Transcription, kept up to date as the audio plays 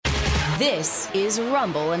This is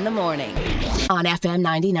Rumble in the Morning on FM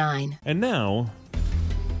 99. And now,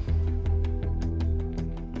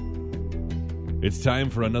 it's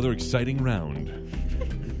time for another exciting round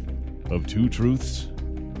of Two Truths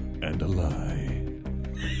and a Lie.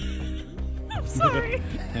 I'm sorry.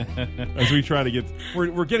 As we try to get...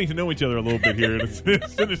 We're getting to know each other a little bit here in a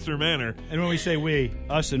sinister manner. And when we say we,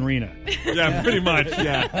 us and Rina. Yeah, pretty much,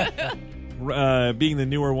 yeah. Being the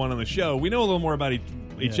newer one on the show, we know a little more about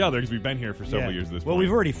each other because we've been here for several years at this point. Well,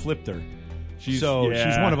 we've already flipped her. She's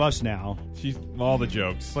one of us now. She's all the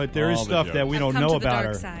jokes. But there is stuff that we don't know about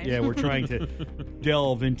her. Side. Yeah, we're trying to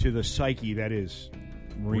delve into the psyche that is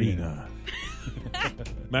Rina.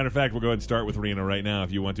 Matter of fact, we'll go ahead and start with Rina right now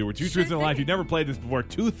if you want to. We're Two Truths and a Lie. If you've never played this before,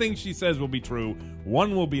 two things she says will be true.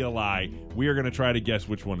 One will be a lie. We are going to try to guess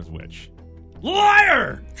which one is which.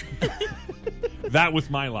 Liar! That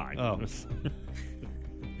was my lie. Oh.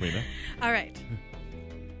 Rina? All right.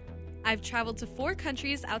 I've traveled to 4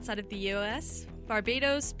 countries outside of the U.S.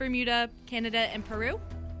 Barbados, Bermuda, Canada, and Peru.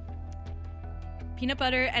 Peanut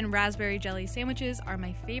butter and raspberry jelly sandwiches are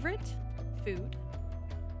my favorite food.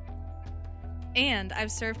 And I've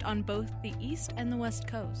surfed on both the East and the West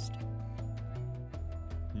Coast.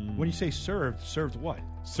 When you say served what?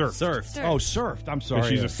 Surfed. Oh, surfed. I'm sorry.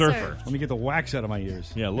 She's a surfer. Surfed. Let me get the wax out of my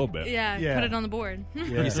ears. Yeah, a little bit. Yeah, put it on the board.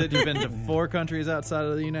 Yeah. You said you've been to 4 countries outside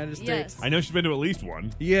of the United States? Yes. I know she's been to at least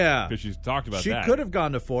one. Yeah. Because she's talked about She that. could have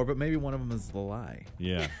gone to 4, but maybe one of them is the lie.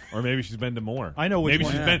 Yeah. Or maybe she's been to more. I know which maybe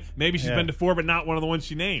one. She's Yeah. been to 4, but not one of the ones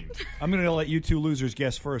she named. I'm going to let you two losers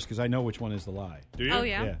guess first because I know which one is the lie. Do you? Oh,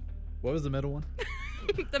 yeah. What was the middle one?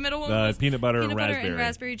 The middle one was peanut butter and and raspberry.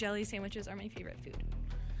 raspberry jelly sandwiches are my favorite food.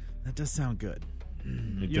 That does sound good.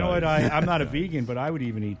 You know what? I'm not a vegan, but I would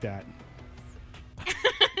even eat that.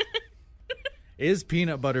 Is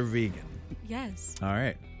peanut butter vegan? Yes. All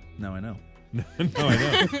right. Now I know. No, I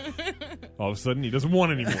know. All of a sudden, he doesn't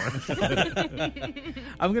want anymore.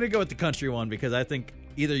 I'm going to go with the country one because I think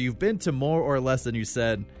either you've been to more or less than you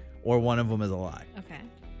said, or one of them is a lie. Okay.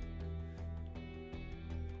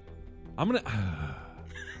 I'm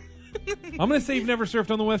gonna say you've never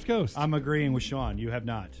surfed on the West Coast. I'm agreeing with Sean. You have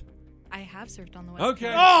not. I have surfed on the West Okay.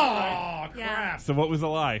 Coast. Oh, crap. Yeah. So what was the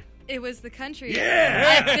lie? It was the country.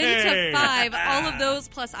 Yeah! I've been to 5, all of those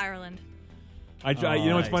plus Ireland. You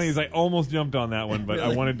know what's funny is I almost jumped on that one, but I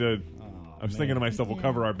wanted to. I was thinking to myself, we'll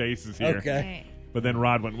cover our bases here. Okay. But then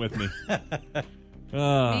Rod went with me.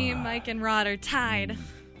 Me, Mike, and Rod are tied.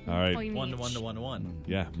 All right. Point 1 to each. 1 to 1 to 1.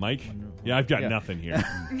 Yeah, Mike? Yeah, I've got Yeah. nothing here.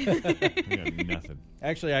 I've got nothing.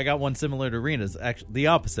 Actually, I got one similar to Rena's. Actually, the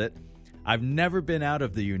opposite. I've never been out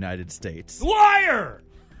of the United States. Liar!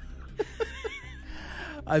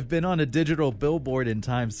 I've been on a digital billboard in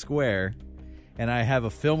Times Square, and I have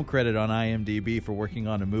a film credit on IMDb for working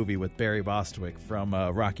on a movie with Barry Bostwick from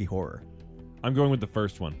Rocky Horror. I'm going with the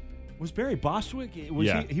first one. Was Barry Bostwick?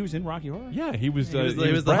 Yeah. He was in Rocky Horror? Yeah, he was. He was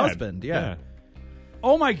the Brad. husband, yeah.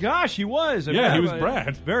 Oh, my gosh, he was. Yeah, he was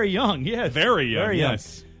Brad. Very young, yes. Very young,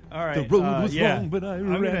 yes. All right. The road was long, but I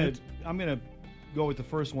ran it. I'm going to go with the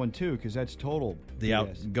first one, too, because that's total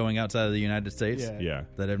BS. Going outside of the United States? Yeah.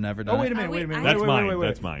 That have never done Oh, wait it? a minute, wait a minute. That's wait, mine, Wait,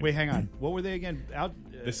 that's mine. Wait, hang on. What were they again?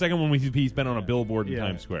 The second one, he's been on a billboard in Yeah.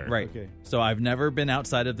 Times Square. Right. Okay. So I've never been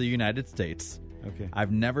outside of the United States. Okay.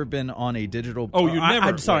 I've never been on a digital... Oh, you never...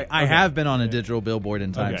 I'm sorry. Wait, I okay. have been on a digital billboard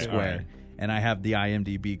in Times Okay, Square. all right. And I have the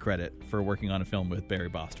IMDb credit for working on a film with Barry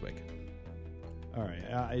Bostwick. All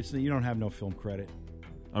right. You don't have no film credit.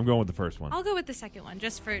 I'm going with the first one. I'll go with the second one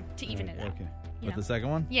just to even it out. Okay. You With know? the second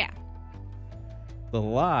one? Yeah. The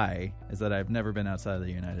lie is that I've never been outside of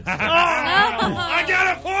the United States. I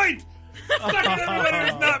got a point! Suck it, everybody,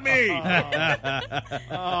 it's not me!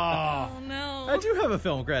 Oh, no. I do have a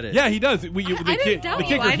film credit. Yeah, he does. I didn't doubt you.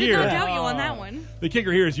 kicker I did here, not doubt you on that one. The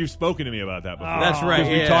kicker here is you've spoken to me about that before. That's right, Because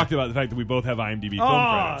we yeah. talked about the fact that we both have IMDb film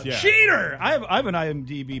credits. Yeah. Cheater! I have an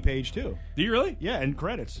IMDb page, too. Do you really? Yeah, and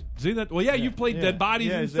credits. See that? Well, yeah, you've played Dead Bodies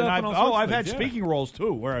Yes, and stuff. I've, and all sorts I've of had things, yeah. speaking roles,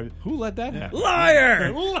 too. Where Who let that happen?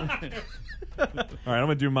 Liar! All right, I'm going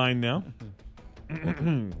to do mine now.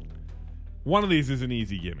 One of these is an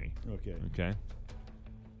easy gimme. Okay. Okay.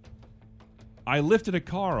 I lifted a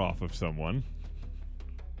car off of someone.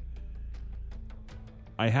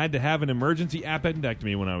 I had to have an emergency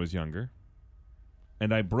appendectomy when I was younger.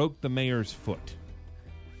 And I broke the mayor's foot.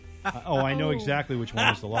 I know exactly which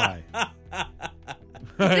one is the lie. Is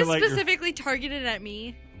this Like your- specifically targeted at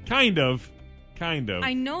me? Kind of.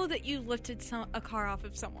 I know that you lifted a car off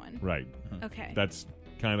of someone. Right. Okay. That's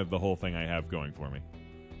kind of the whole thing I have going for me.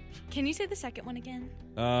 Can you say the second one again?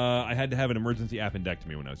 I had to have an emergency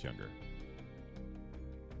appendectomy when I was younger.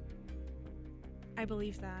 I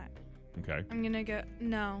believe that. Okay. I'm going to go...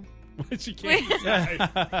 No. She can't Wait.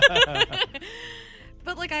 decide.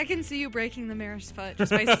 But like I can see you breaking the mare's foot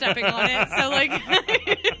just by stepping on it. So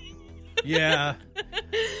like Yeah.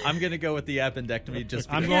 I'm going to go with the appendectomy just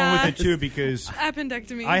because. I'm going with it too because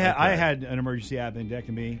appendectomy. I had an emergency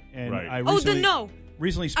appendectomy, and Right. I oh, recently, then no.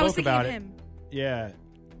 recently I was spoke thinking about of it. him. Yeah.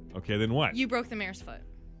 Okay, then what? You broke the mare's foot.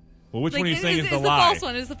 Well, which Like, one are you is- saying is is the the lie? false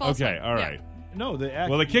one, is the false okay, one. all Yeah. right. No,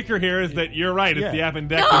 Well, the kicker here is that you're right. It's the Yeah.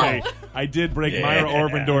 appendectomy. No. I did break Yeah. Myra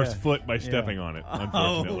Orbendorf's Yeah. foot by stepping on it,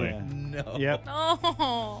 unfortunately. Oh, no. Yep.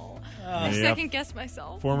 Oh. I Yep. second guessed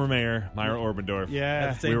myself. Former mayor Myra Orbendorf. Yeah.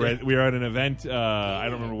 That's We Same were at an event. I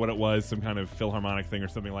don't remember what it was. Some kind of Philharmonic thing or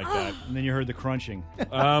something like that. And then you heard the crunching.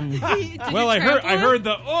 Well, Did I you heard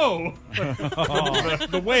trample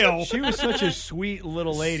it? the whale. She was such a sweet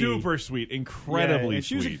little lady. Super sweet, incredibly and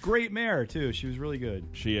she was a sweet. great mare too. She was really good.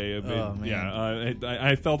 Oh, man. Yeah.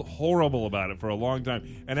 I felt horrible about it for a long time,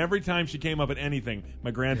 and every time she came up at anything,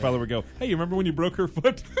 my grandfather would go, "Hey, you remember when you broke her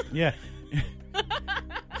foot?" Yeah.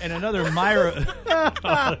 And another Myra. Oh,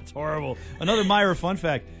 that's horrible. Another Myra fun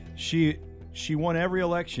fact. She won every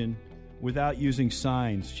election without using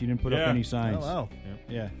signs. She didn't put up Yeah. any signs. Oh, wow.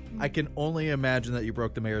 Yeah. I can only imagine that you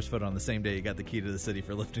broke the mayor's foot on the same day you got the key to the city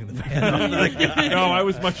for lifting the van off the guy. No, I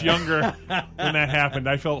was much younger when that happened.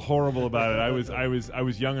 I felt horrible about it. I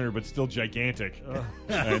was younger, but still gigantic,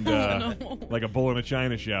 and like a bull in a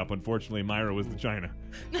china shop. Unfortunately, Myra was the china.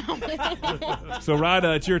 So, Rod,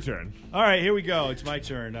 it's your turn. All right, here we go. It's my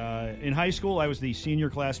turn. In high school, I was the senior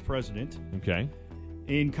class president. Okay.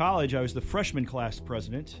 In college, I was the freshman class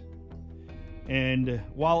president. And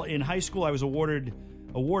while in high school, I was awarded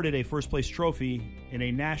a first place trophy in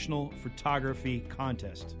a national photography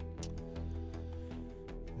contest.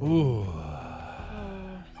 Ooh.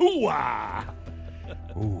 Hoo-ah!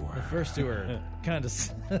 The first two are kind of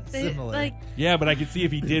They- similar. Like, Yeah, but I could see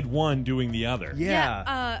if he did one doing the other.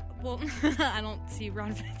 yeah. well, I don't see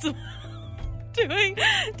Ron Vince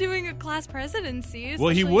doing a class presidency. Well,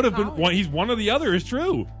 he especially would in have been college. one. He's one or the other is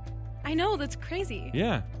true. I know, that's crazy.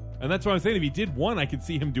 Yeah, and that's what I'm saying. If he did one, I could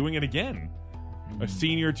see him doing it again. A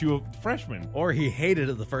senior to a freshman. Or he hated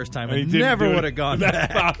it the first time And he and didn't never do it. would have gone That's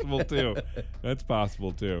back. possible too. That's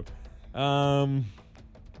possible too.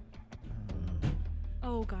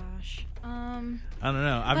 Oh gosh. I don't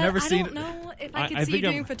know. I've but never I seen. don't know if I I could see think you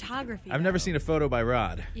I'm- doing photography. I've never though. seen a photo by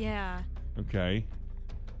Rod. Yeah. Okay.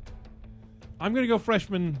 I'm gonna go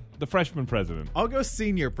freshman. The freshman president. I'll go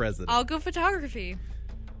senior president. I'll go photography.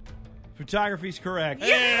 Photography's correct.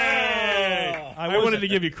 Hey! I was- wanted to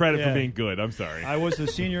give you credit for yeah. being good. I'm sorry. I was the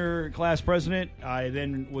senior class president. I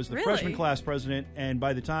then was the Really? freshman class president. And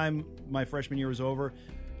by the time my freshman year was over,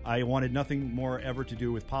 I wanted nothing more ever to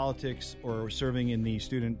do with politics or serving in the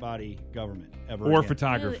student body government ever Or again.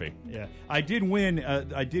 photography. Yeah, I did win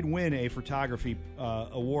a photography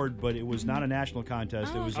award, but it was not a national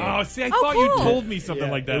contest. It was Oh, see, I Oh, thought you cool. told me something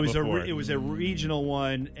yeah, like that it was before. it was a regional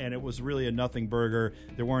one, and it was really a nothing burger.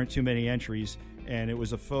 There weren't too many entries, and it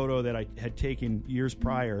was a photo that I had taken years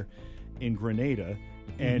prior in Grenada,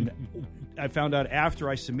 and I found out after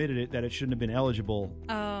I submitted it that it shouldn't have been eligible.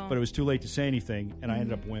 Oh. But it was too late to say anything, and I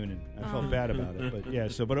ended up winning. I felt bad about it, but yeah.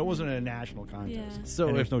 But it wasn't a national contest. Yeah. So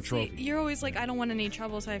and if- there's no See, trophy. you're always like, I don't want any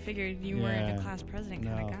trouble, so I figured you weren't Yeah. a class president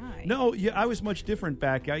kind of guy. No, yeah, I was much different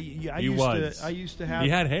back. I He used to have. He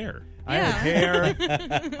had hair. I had hair.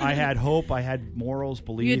 I had hope. I had morals,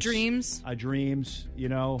 beliefs. You had dreams. Dreams. You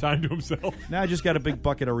know. Time to himself. Now I just got a big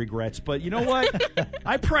bucket of regrets. But you know what?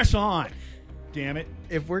 I press on. Damn it.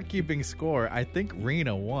 if we're keeping score, I think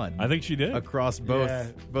Rina won. I think she did. across Yeah.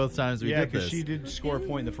 both times we Yeah, did because this. she did score a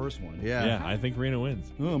point in the first one. Yeah. Yeah, I think Rina wins.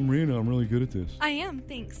 Oh, I'm Rena. I'm really good at this. I am,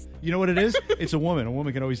 thanks. You know what it is? It's a woman. A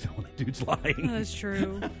woman can always tell when a dude's Oh, lying. that's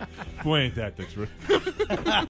true. Boy, ain't that the truth.